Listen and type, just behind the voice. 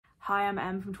Hi, I'm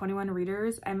Em from 21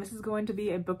 Readers, and this is going to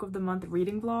be a book of the month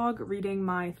reading vlog, reading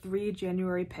my 3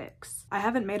 January picks. I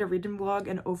haven't made a reading vlog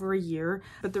in over a year,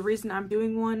 but the reason I'm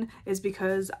doing one is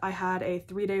because I had a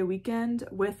 3-day weekend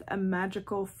with a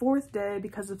magical 4th day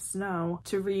because of snow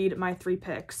to read my 3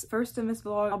 picks. First in this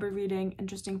vlog, I'll be reading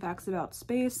Interesting Facts About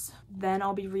Space, then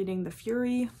I'll be reading The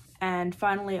Fury, and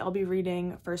finally I'll be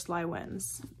reading First Lie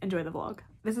Wins. Enjoy the vlog.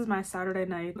 This is my Saturday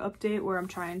night update where I'm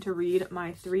trying to read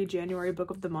my 3 January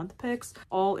book of the month picks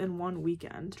all in one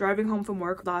weekend. Driving home from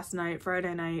work last night,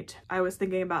 Friday night, I was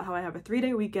thinking about how I have a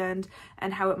 3-day weekend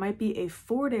and how it might be a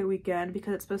 4-day weekend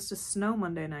because it's supposed to snow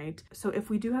Monday night. So if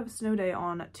we do have a snow day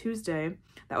on Tuesday,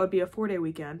 that would be a 4-day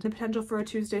weekend. The potential for a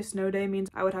Tuesday snow day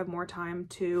means I would have more time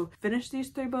to finish these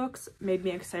 3 books, made me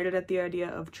excited at the idea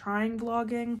of trying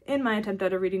vlogging. In my attempt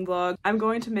at a reading vlog, I'm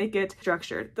going to make it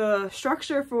structured. The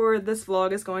structure for this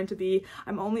vlog is going to be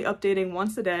I'm only updating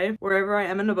once a day wherever I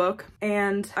am in a book,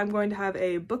 and I'm going to have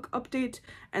a book update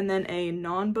and then a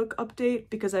non-book update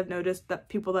because I've noticed that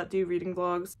people that do reading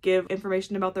vlogs give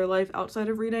information about their life outside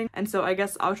of reading, and so I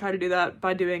guess I'll try to do that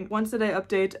by doing once a day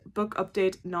update, book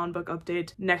update, non-book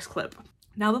update. Next clip.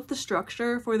 Now that the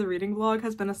structure for the reading vlog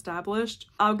has been established,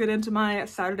 I'll get into my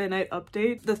Saturday night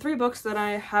update. The 3 books that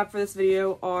I have for this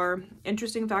video are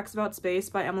Interesting Facts About Space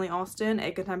by Emily Austen,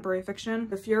 a contemporary fiction,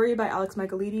 The Fury by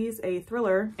Michaelides, a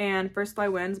thriller, and First Lie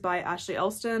Wins by Ashley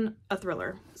Elston, a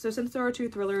thriller. So since there are 2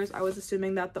 thrillers, I was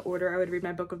assuming that the order I would read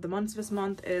my book of the month this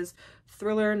month is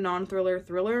thriller, non-thriller,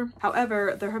 thriller.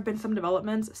 However, there have been some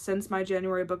developments since my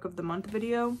January book of the month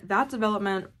video. That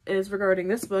development is regarding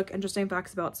this book, Interesting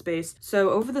Facts About Space. So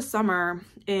over the summer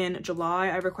in July,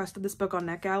 I requested this book on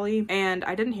NetGalley and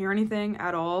I didn't hear anything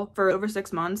at all for over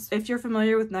 6 months. If you're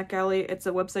familiar with NetGalley, it's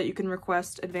a website you can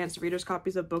request advanced readers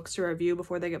copies of books to review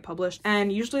before they get published.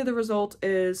 And usually the result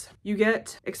is you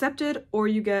get accepted or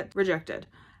you get rejected.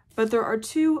 But there are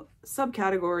 2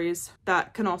 subcategories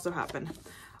that can also happen.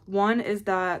 One is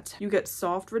that you get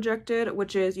soft rejected,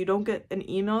 which is you don't get an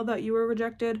email that you were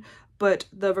rejected, but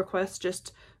the request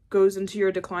just goes into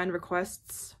your declined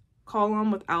requests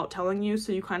column without telling you,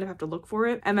 so you kind of have to look for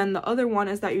it. And then the other one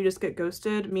is that you just get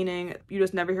ghosted, meaning you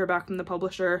just never hear back from the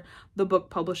publisher, the book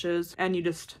publishes, and you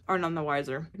just are none the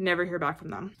wiser. Never hear back from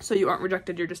them. So you aren't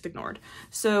rejected, you're just ignored.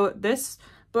 So this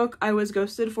book, I was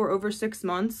ghosted for over 6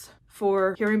 months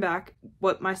for hearing back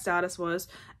what my status was.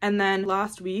 And then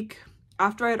last week,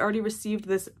 after I had already received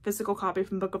this physical copy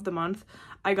from Book of the Month,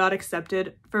 I got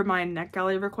accepted for my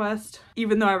NetGalley request,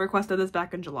 even though I requested this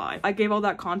back in July. I gave all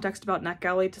that context about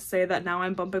NetGalley to say that now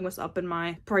I'm bumping this up in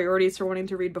my priorities for wanting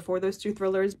to read before those 2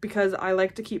 thrillers because I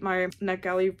like to keep my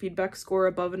NetGalley feedback score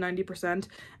above a 90%,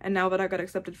 and now that I got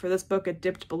accepted for this book, it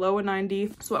dipped below a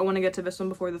 90, so I want to get to this one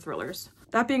before the thrillers.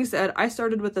 That being said, I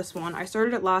started with this one. I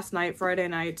started it last night, Friday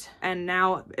night, and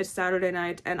now it's Saturday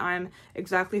night, and I'm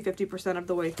exactly 50% of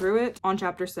the way through it on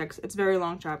chapter 6. It's very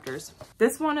long chapters.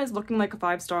 This one is looking like a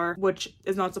 5-star, which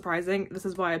is not surprising. This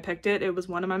is why I picked it. It was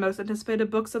one of my most anticipated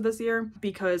books of this year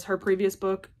because her previous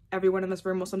book, Everyone in This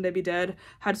Room Will Someday Be Dead,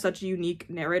 had such a unique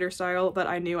narrator style that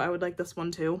I knew I would like this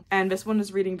one too. And this one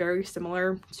is reading very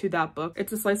similar to that book.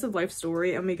 It's a slice of life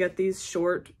story and we get these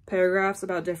short paragraphs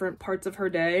about different parts of her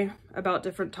day, about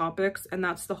different topics, and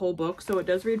that's the whole book. So it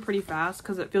does read pretty fast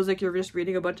because it feels like you're just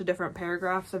reading a bunch of different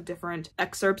paragraphs of different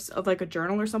excerpts of like a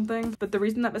journal or something. But the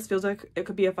reason that this feels like it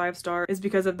could be a 5-star is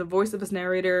because of the voice of this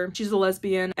narrator. She's a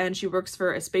lesbian and she works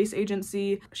for a space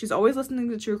agency. She's always listening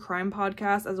to true crime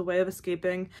podcasts as a way of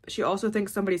escaping. She also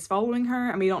thinks somebody's following her,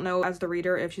 and we don't know as the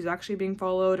reader if she's actually being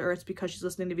followed or it's because she's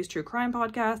listening to these true crime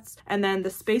podcasts. And then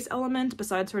the space element,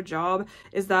 besides her job,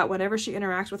 is that whenever she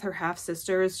interacts with her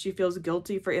half-sisters, she feels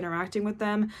guilty for interacting with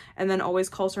them, and then always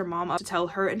calls her mom up to tell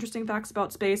her interesting facts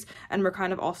about space. And we're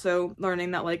kind of also learning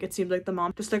that like it seems like the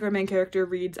mom, just like our main character,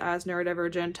 reads as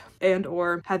neurodivergent and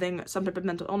or having some type of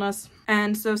mental illness.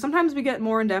 And so sometimes we get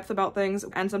more in depth about things,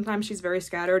 and sometimes she's very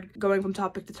scattered, going from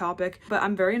topic to topic, but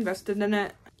I'm very invested in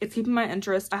it. It's keeping my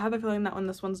interest. I have a feeling that when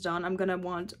this one's done, I'm gonna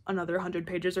want another 100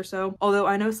 pages or so. Although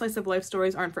I know slice of life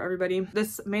stories aren't for everybody.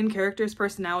 This main character's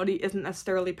personality isn't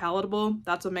necessarily palatable.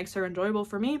 That's what makes her enjoyable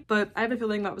for me, but I have a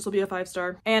feeling that this will be a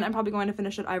 5-star, and I'm probably going to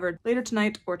finish it either later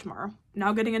tonight or tomorrow.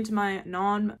 Now getting into my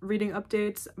non-reading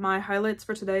updates, my highlights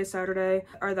for today, Saturday,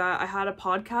 are that I had a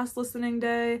podcast listening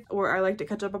day where I like to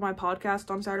catch up on my podcast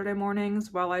on Saturday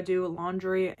mornings while I do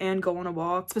laundry and go on a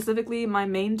walk. Specifically, my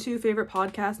main 2 favorite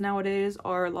podcasts nowadays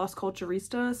are Los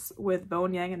Culturistas with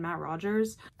Bowen Yang and Matt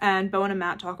Rogers. And Bowen and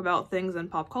Matt talk about things in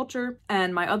pop culture.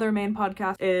 And my other main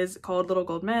podcast is called Little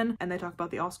Gold Men, and they talk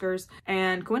about the Oscars.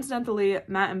 And coincidentally,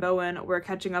 Matt and Bowen were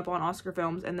catching up on Oscar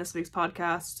films in this week's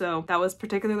podcast, so that was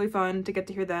particularly fun to get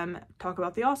to hear them talk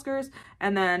about the Oscars.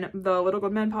 And then the Little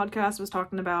Gold Men podcast was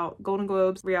talking about Golden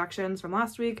Globes reactions from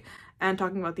last week and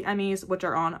talking about the Emmys, which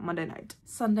are on Monday night.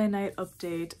 Sunday night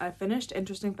update. I finished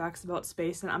Interesting Facts About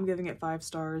Space and I'm giving it 5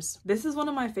 stars. This is one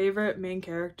of my favorite main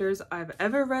characters I've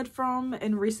ever read from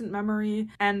in recent memory,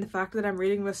 and the fact that I'm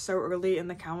reading this so early in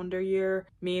the calendar year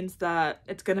means that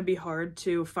it's gonna be hard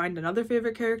to find another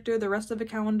favorite character the rest of the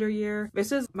calendar year.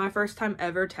 This is my first time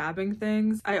ever tabbing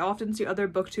things. I often see other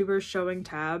booktubers showing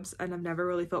tabs and I've never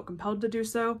really felt compelled to do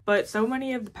so, but so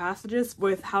many of the passages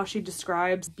with how she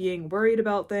describes being worried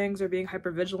about things or being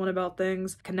hypervigilant about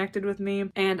things connected with me,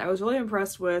 and I was really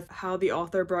impressed with how the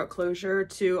author brought closure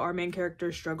to our main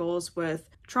character's struggles with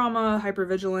trauma,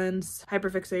 hypervigilance,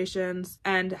 hyperfixations,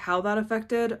 and how that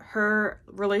affected her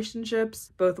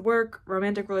relationships, both work,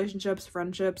 romantic relationships,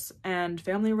 friendships, and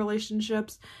family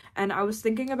relationships. And I was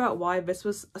thinking about why this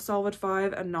was a solid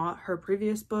 5 and not her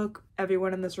previous book,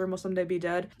 Everyone in This Room Will Someday Be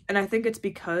Dead. And I think it's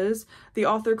because the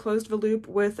author closed the loop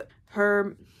with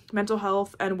her mental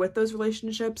health and with those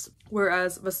relationships,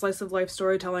 whereas the slice of life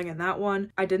storytelling in that one,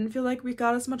 I didn't feel like we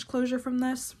got as much closure from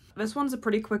this. This one's a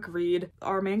pretty quick read.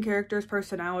 Our main character's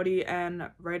personality and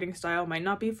writing style might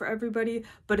not be for everybody,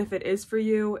 but if it is for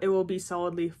you, it will be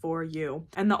solidly for you.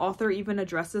 And the author even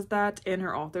addresses that in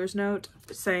her author's note,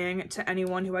 saying, to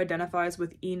anyone who identifies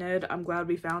with Enid, I'm glad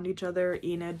we found each other,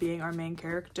 Enid being our main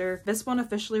character. This one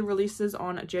officially releases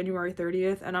on January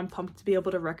 30th, and I'm pumped to be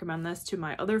able to recommend this to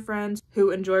my other friends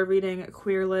who enjoy reading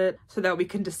queer lit so that we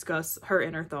can discuss her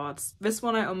inner thoughts. This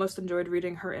one I almost enjoyed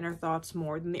reading her inner thoughts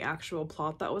more than the actual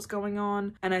plot that was going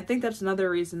on, and I think that's another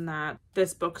reason that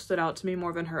this book stood out to me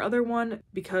more than her other one,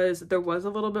 because there was a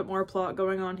little bit more plot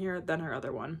going on here than her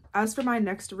other one. As for my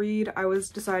next read, I was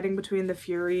deciding between The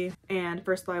Fury and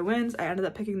First Lie Wins. I ended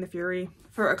up picking The Fury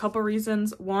for a couple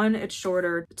reasons. 1, it's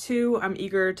shorter. 2, I'm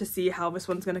eager to see how this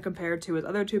one's going to compare to his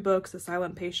other 2 books, The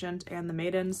Silent Patient and The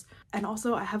Maidens. And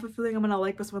also, I have a feeling I'm going to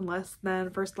like this one less than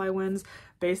First Lie Wins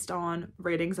based on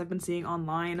ratings I've been seeing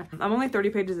online. I'm only 30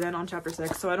 pages in on chapter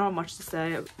 6, so I don't have much to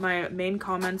say. My main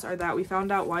comments are that we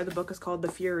found out why the book is called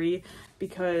The Fury,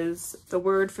 because the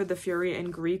word for the fury in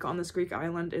Greek on this Greek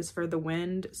island is for the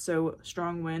wind, so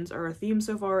strong winds are a theme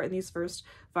so far in these first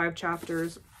 5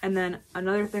 chapters. And then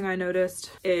another thing I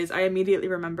noticed is I immediately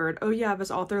remembered, oh yeah, this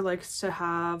author likes to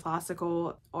have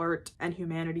classical art and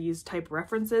humanities type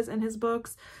references in his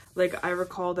books. Like, I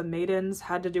recall The Maidens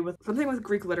had to do with something with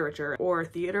Greek literature or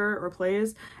theater or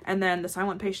plays, and then The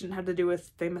Silent Patient had to do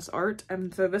with famous art.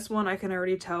 And so this one I can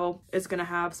already tell is going to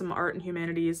have some art and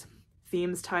humanities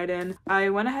themes tied in. I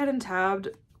went ahead and tabbed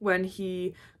when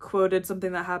he quoted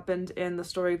something that happened in the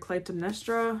story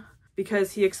Clytemnestra,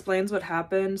 because he explains what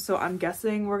happened, so I'm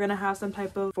guessing we're gonna have some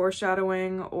type of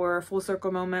foreshadowing or full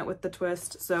circle moment with the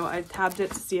twist, so I tabbed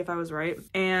it to see if I was right.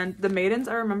 And The Maidens,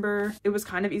 I remember it was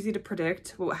kind of easy to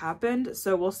predict what happened,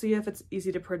 so we'll see if it's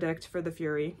easy to predict for The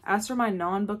Fury. As for my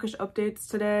non-bookish updates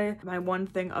today, my one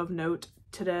thing of note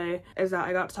today is that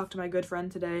I got to talk to my good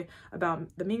friend today about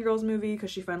the Mean Girls movie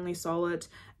because she finally saw it,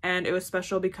 and it was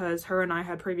special because her and I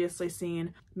had previously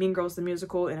seen Mean Girls the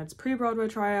musical in its pre-Broadway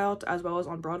tryout as well as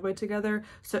on Broadway together,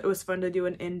 so it was fun to do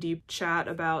an in-deep chat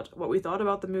about what we thought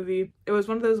about the movie. It was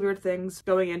one of those weird things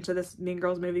going into this Mean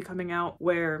Girls movie coming out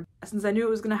where, since I knew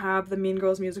it was going to have the Mean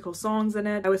Girls musical songs in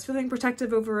it, I was feeling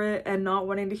protective over it and not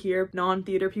wanting to hear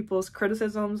non-theater people's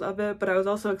criticisms of it, but I was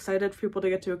also excited for people to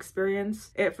get to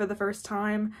experience it for the first time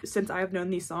since I've known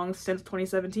these songs since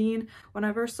 2017 when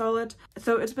I first saw it.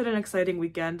 So it's been an exciting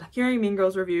weekend hearing Mean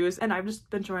Girls reviews, and I've just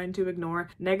been trying to ignore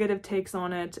negative takes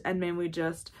on it and mainly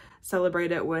just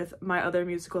celebrate it with my other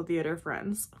musical theater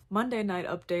friends. Monday night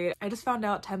update. I just found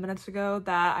out 10 minutes ago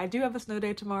that I do have a snow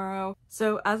day tomorrow.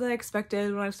 So as I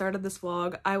expected when I started this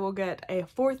vlog, I will get a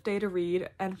 4th day to read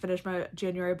and finish my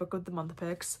January book of the month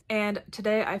picks. And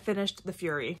today I finished The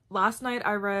Fury. Last night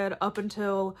I read up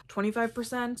until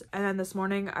 25%, and then this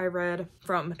morning I read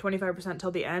from 25%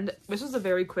 till the end. This was a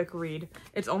very quick read.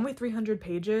 It's only 300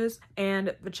 pages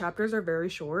and the chapters are very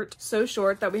short. So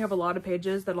short that we have a lot of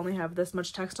pages that only have this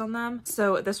much text on them.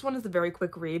 So this one is a very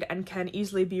quick read and can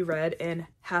easily be read in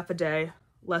half a day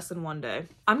less than one day.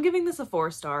 I'm giving this a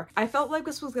 4-star. I felt like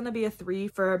this was gonna be a 3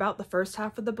 for about the first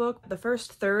half of the book. The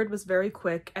first third was very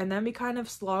quick, and then we kind of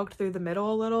slogged through the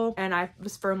middle a little, and I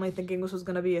was firmly thinking this was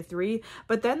gonna be a 3.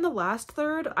 But then the last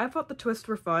third, I thought the twists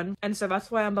were fun, and so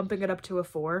that's why I'm bumping it up to a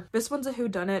 4. This one's a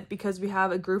whodunit because we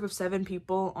have a group of 7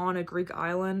 people on a Greek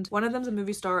island. One of them's a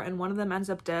movie star, and one of them ends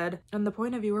up dead. And the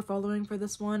point of view we're following for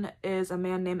this one is a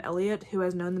man named Elliot who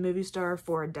has known the movie star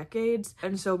for decades,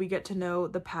 and so we get to know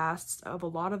the pasts of a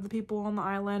lot of the people on the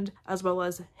island, as well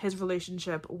as his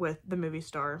relationship with the movie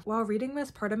star. While reading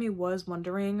this, part of me was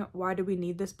wondering, why do we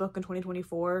need this book in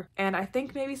 2024? And I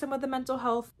think maybe some of the mental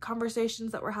health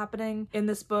conversations that were happening in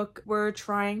this book were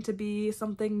trying to be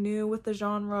something new with the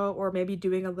genre, or maybe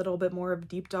doing a little bit more of a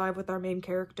deep dive with our main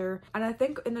character. And I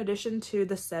think in addition to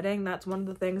the setting, that's one of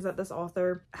the things that this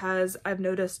author has, I've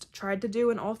noticed, tried to do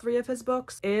in all 3 of his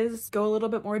books, is go a little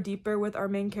bit more deeper with our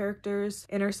main character's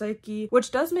inner psyche,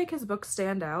 which does make his book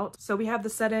stand out. So we have the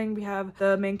setting, we have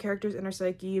the main character's inner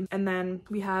psyche, and then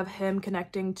we have him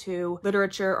connecting to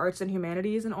literature, arts, and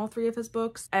humanities in all 3 of his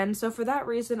books. And so for that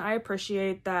reason, I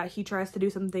appreciate that he tries to do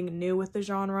something new with the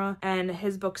genre, and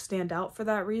his books stand out for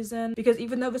that reason, because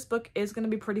even though this book is going to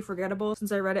be pretty forgettable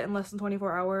since I read it in less than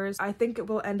 24 hours, I think it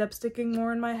will end up sticking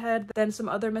more in my head than some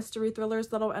other mystery thrillers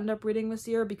that I'll end up reading this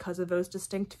year because of those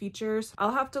distinct features.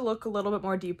 I'll have to look a little bit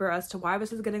more deeper as to why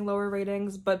this is getting lower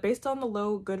ratings, but based on the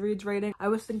low Goodreads rating, I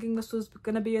was thinking this was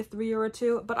gonna be a 3 or a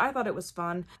 2, but I thought it was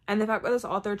fun. And the fact that this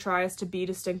author tries to be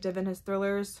distinctive in his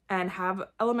thrillers and have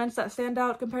elements that stand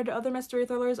out compared to other mystery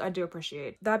thrillers, I do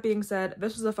appreciate. That being said,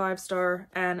 this was a 5-star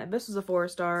and this was a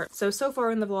 4-star. So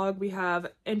far in the vlog, we have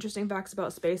Interesting Facts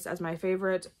About Space as my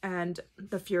favorite and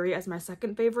The Fury as my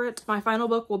second favorite. My final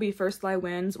book will be First Lie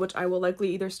Wins, which I will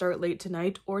likely either start late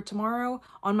tonight or tomorrow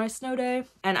on my snow day.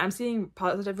 And I'm seeing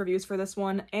positive reviews for this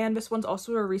one, and this one's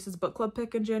also a Reese's Book Club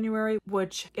pick in January,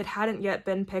 which it hadn't yet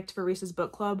been picked for Reese's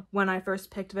Book Club when I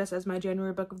first picked this as my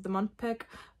January book of the month pick.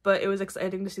 But it was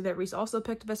exciting to see that Reese also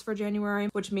picked this for January,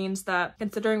 which means that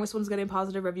considering this one's getting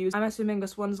positive reviews, I'm assuming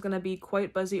this one's gonna be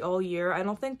quite buzzy all year. I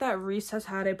don't think that Reese has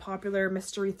had a popular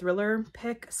mystery thriller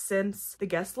pick since The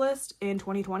Guest List in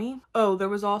 2020. Oh, there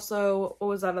was also, what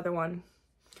was that other one?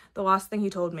 The Last Thing He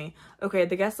Told Me. Okay,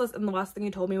 The Guest List and The Last Thing He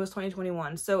Told Me was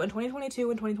 2021. So in 2022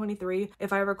 and 2023,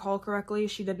 if I recall correctly,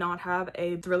 she did not have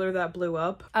a thriller that blew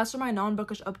up. As for my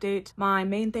non-bookish update, my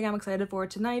main thing I'm excited for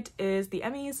tonight is the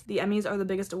Emmys. The Emmys are the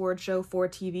biggest award show for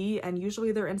TV, and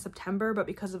usually they're in September, but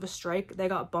because of a strike, they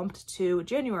got bumped to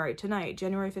January tonight,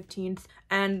 January 15th.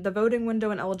 And the voting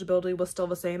window and eligibility was still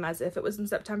the same as if it was in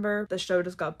September. The show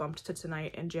just got bumped to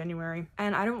tonight in January.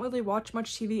 And I don't really watch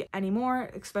much TV anymore,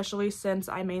 especially since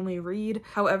I mainly read.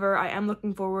 However, I am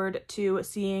looking forward to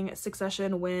seeing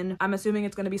Succession win. I'm assuming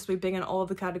it's going to be sweeping in all of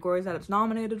the categories that it's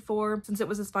nominated for. Since it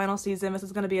was its final season, this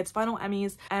is going to be its final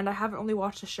Emmys, and I haven't really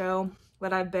watched a show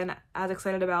that I've been as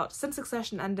excited about since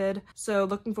Succession ended, so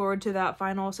looking forward to that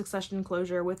final Succession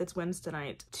closure with its wins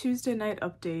tonight. Tuesday night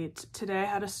update. Today I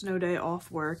had a snow day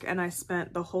off work and I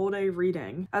spent the whole day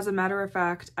reading. As a matter of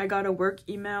fact, I got a work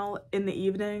email in the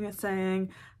evening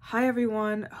saying, "Hi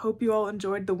everyone, hope you all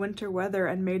enjoyed the winter weather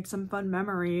and made some fun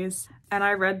memories." And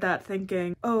I read that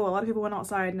thinking, oh, a lot of people went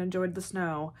outside and enjoyed the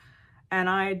snow. And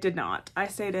I did not. I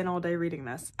stayed in all day reading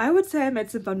this. I would say I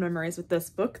made some fun memories with this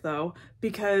book though,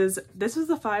 because this was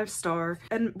a 5-star.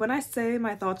 And when I say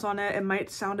my thoughts on it, it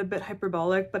might sound a bit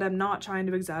hyperbolic, but I'm not trying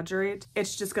to exaggerate.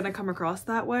 It's just gonna come across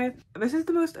that way. This is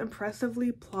the most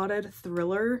impressively plotted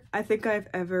thriller I think I've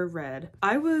ever read.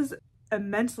 I was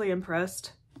immensely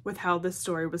impressed with how this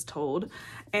story was told,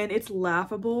 and it's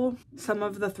laughable. Some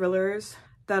of the thrillers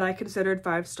that I considered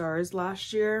 5 stars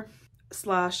last year, /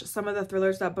 some of the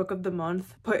thrillers that Book of the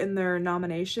Month put in their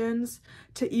nominations,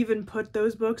 to even put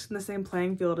those books in the same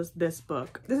playing field as this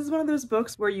book. This is one of those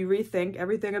books where you rethink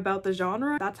everything about the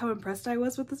genre. That's how impressed I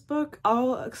was with this book.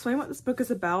 I'll explain what this book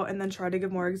is about and then try to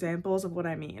give more examples of what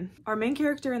I mean. Our main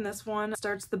character in this one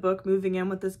starts the book moving in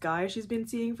with this guy she's been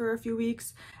seeing for a few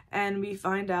weeks, and we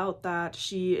find out that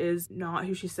she is not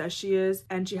who she says she is,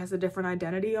 and she has a different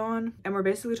identity on, and we're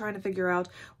basically trying to figure out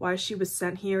why she was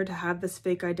sent here to have this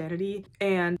fake identity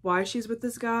and why she's with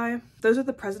this guy. Those are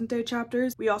the present day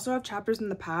chapters. We also have chapters in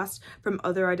the past from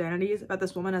other identities that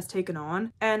this woman has taken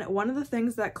on, and one of the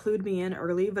things that clued me in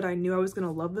early that I knew I was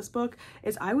gonna love this book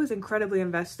is I was incredibly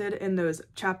invested in those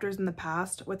chapters in the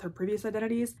past with her previous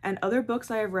identities, and other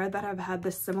books I have read that have had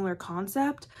this similar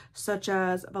concept, such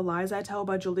as The Lies I Tell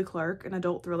by Julie Clark, an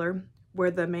adult thriller where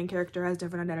the main character has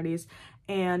different identities,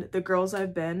 and The Girls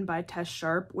I've Been by Tess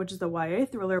Sharpe, which is a YA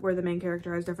thriller where the main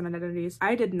character has different identities.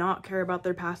 I did not care about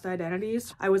their past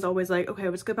identities. I was always like, okay,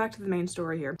 let's get back to the main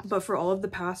story here. But for all of the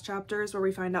past chapters where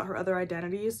we find out her other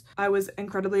identities, I was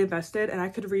incredibly invested and I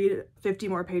could read 50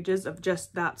 more pages of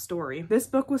just that story. This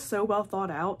book was so well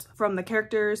thought out, from the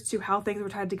characters to how things were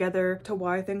tied together to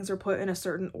why things were put in a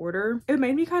certain order. It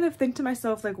made me kind of think to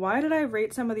myself, like, why did I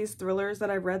rate some of these thrillers that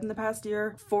I've read in the past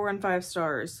year 4 and 5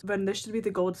 stars when this should be the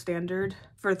gold standard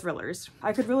for thrillers?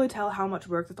 I could really tell how much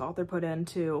work the author put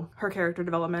into her character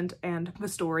development and the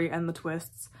story and the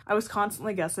twists. I was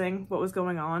constantly guessing what was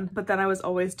going on, but then I was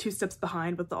always 2 steps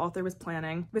behind what the author was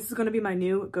planning. This is going to be my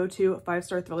new go-to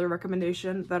 5-star thriller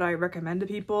recommendation that I recommend to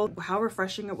people. How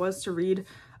refreshing it was to read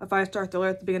a 5-star thriller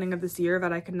at the beginning of this year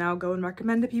that I can now go and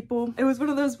recommend to people. It was one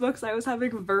of those books I was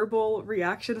having verbal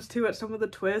reactions to at some of the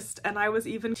twists, and I was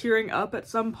even tearing up at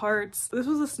some parts. This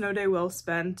was a snow day well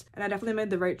spent, and I definitely made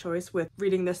the right choice with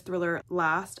reading this thriller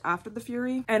last after The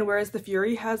Fury. And whereas The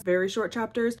Fury has very short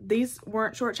chapters, these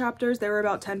weren't short chapters. They were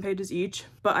about 10 pages each,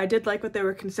 but I did like that they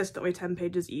were consistently 10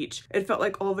 pages each. It felt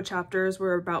like all the chapters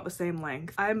were about the same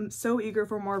length. I'm so eager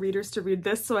for more readers to read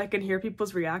this so I can hear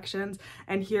people's reactions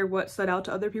and hear what stood out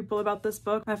to other people about this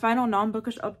book. My final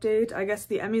non-bookish update, I guess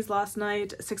the Emmys last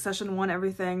night, Succession won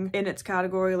everything in its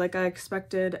category like I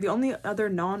expected. The only other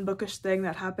non-bookish thing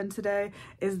that happened today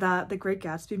is that The Great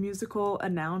Gatsby musical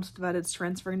announced that it's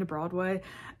transferring to Broadway,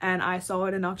 and I saw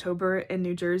it in October in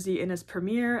New Jersey in its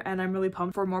premiere, and I'm really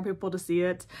pumped for more people to see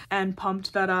it, and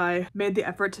pumped that I made the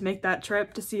effort to make that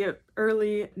trip to see it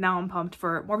early. Now I'm pumped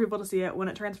for more people to see it when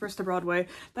it transfers to Broadway.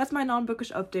 That's my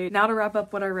non-bookish update. Now to wrap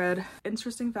up what I read.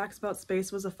 Interesting Facts About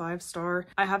Space was a 5-star.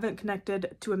 I haven't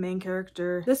connected to a main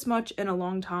character this much in a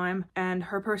long time, and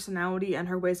her personality and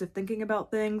her ways of thinking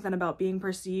about things and about being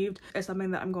perceived is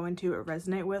something that I'm going to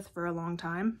resonate with for a long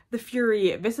time. The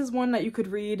Fury. This is one that you could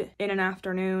read in an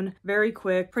afternoon. Very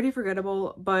quick, pretty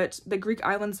forgettable, but the Greek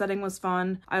island setting was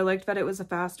fun. I liked that it was a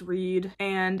fast read,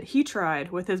 and he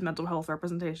tried with his mental health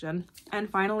representation. And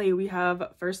finally, we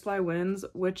have First Lie Wins,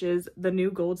 which is the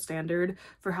new gold standard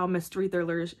for how mystery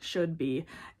thrillers should be.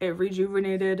 It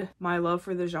rejuvenated my love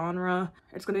for the genre.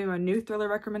 It's going to be my new thriller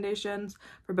recommendations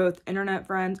for both internet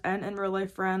friends and in real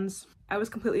life friends. I was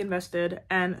completely invested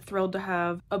and thrilled to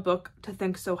have a book to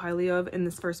think so highly of in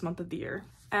this first month of the year.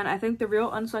 And I think the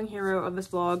real unsung hero of this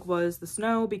vlog was the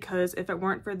snow, because if it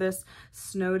weren't for this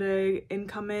snow day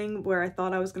incoming where I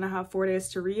thought I was gonna have 4 days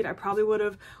to read, I probably would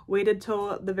have waited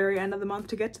till the very end of the month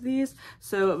to get to these.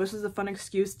 So this is a fun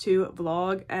excuse to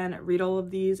vlog and read all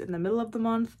of these in the middle of the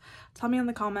month. Tell me in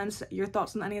the comments your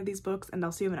thoughts on any of these books, and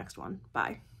I'll see you in the next one.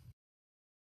 Bye.